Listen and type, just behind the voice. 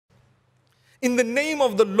In the name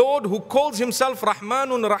of the Lord who calls himself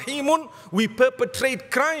Rahmanun Rahimun, we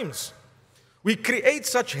perpetrate crimes. We create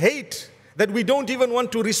such hate that we don't even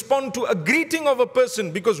want to respond to a greeting of a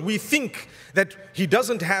person because we think that he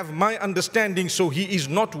doesn't have my understanding, so he is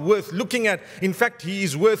not worth looking at. In fact, he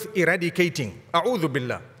is worth eradicating. A'udhu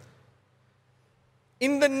billah.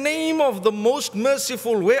 In the name of the most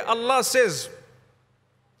merciful, where Allah says,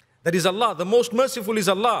 that is Allah, the most merciful is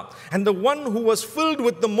Allah. And the one who was filled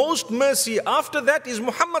with the most mercy after that is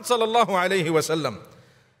Muhammad sallallahu alayhi wa sallam.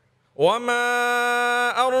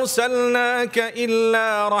 وَمَا أَرْسَلْنَاكَ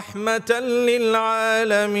إِلَّا رَحْمَةً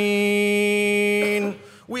لِلْعَالَمِينَ.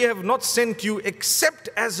 We have not sent you except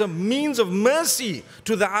as a means of mercy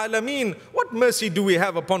to the alameen. What mercy do we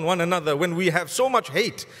have upon one another when we have so much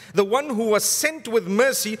hate? The one who was sent with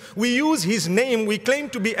mercy, we use his name, we claim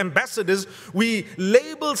to be ambassadors, we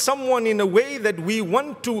label someone in a way that we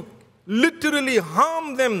want to literally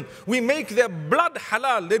harm them. We make their blood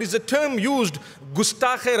halal. There is a term used,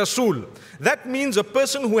 Gustakhe Rasul. That means a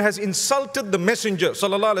person who has insulted the Messenger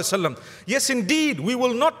sallallahu alaihi wasallam. Yes, indeed, we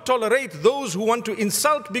will not tolerate those who want to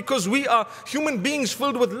insult because we are human beings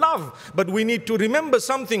filled with love. But we need to remember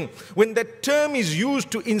something. When that term is used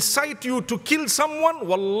to incite you to kill someone,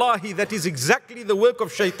 wallahi, that is exactly the work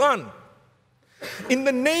of shaitan. In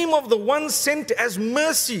the name of the one sent as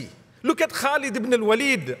mercy, look at Khalid ibn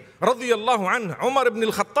al-Walid radiyallahu anhu, Umar ibn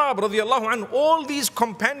al-Khattab radiyallahu anhu, all these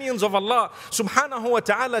companions of Allah subhanahu wa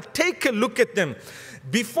ta'ala, take a look at them.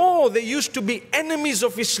 Before they used to be enemies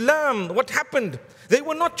of Islam, what happened? They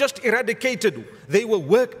were not just eradicated, they were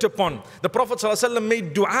worked upon. The Prophet ﷺ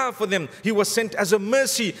made dua for them. He was sent as a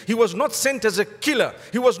mercy. He was not sent as a killer.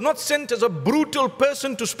 He was not sent as a brutal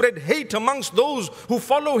person to spread hate amongst those who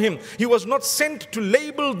follow him. He was not sent to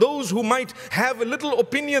label those who might have a little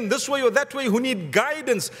opinion this way or that way, who need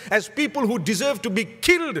guidance, as people who deserve to be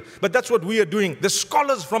killed. But that's what we are doing. The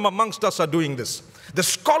scholars from amongst us are doing this. The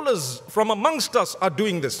scholars from amongst us are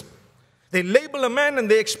doing this. They label a man and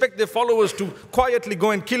they expect their followers to quietly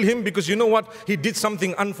go and kill him because you know what? He did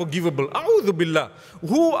something unforgivable. A'udhu billah.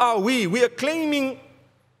 Who are we? We are claiming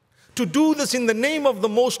to do this in the name of the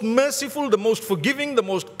most merciful, the most forgiving, the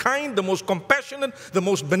most kind, the most compassionate, the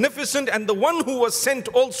most beneficent, and the one who was sent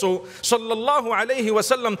also, sallallahu alayhi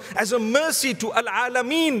wasallam, as a mercy to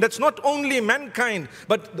al-alameen. That's not only mankind,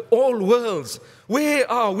 but all worlds. Where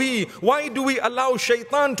are we? Why do we allow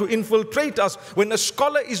shaitan to infiltrate us? When a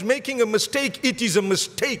scholar is making a mistake, it is a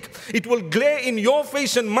mistake. It will glare in your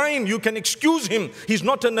face and mine. You can excuse him. He's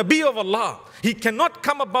not a Nabi of Allah. He cannot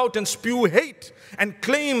come about and spew hate and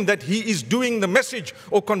claim that he is doing the message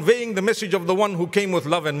or conveying the message of the one who came with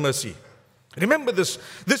love and mercy. Remember this.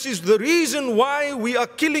 This is the reason why we are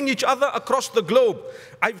killing each other across the globe.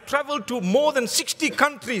 I've traveled to more than 60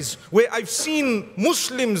 countries where I've seen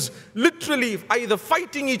Muslims literally either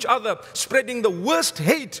fighting each other, spreading the worst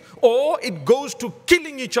hate, or it goes to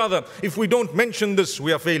killing each other. If we don't mention this,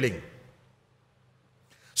 we are failing.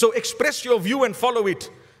 So express your view and follow it.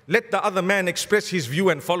 Let the other man express his view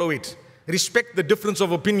and follow it. Respect the difference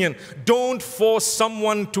of opinion. Don't force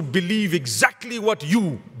someone to believe exactly what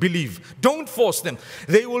you believe. Don't force them.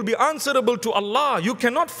 They will be answerable to Allah. You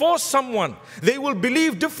cannot force someone. They will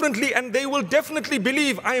believe differently and they will definitely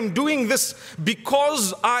believe, I am doing this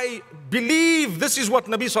because I believe this is what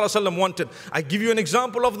Nabi Sallallahu Alaihi Wasallam wanted. I give you an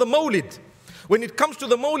example of the Mawlid. When it comes to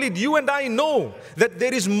the Mawlid, you and I know that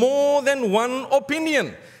there is more than one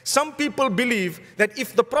opinion. Some people believe that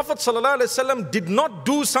if the Prophet ﷺ did not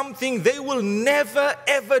do something, they will never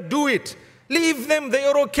ever do it. Leave them, they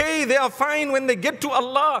are okay, they are fine. When they get to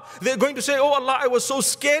Allah, they're going to say, oh Allah, I was so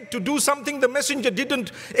scared to do something the messenger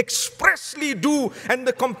didn't expressly do and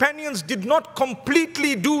the companions did not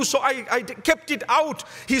completely do, so I kept it out.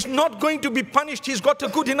 He's not going to be punished, he's got a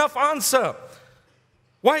good enough answer.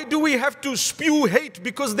 Why do we have to spew hate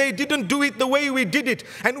because they didn't do it the way we did it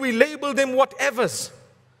and we label them whatevers?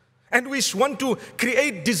 And we want to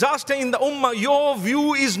create disaster in the ummah. Your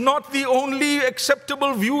view is not the only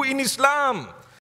acceptable view in Islam.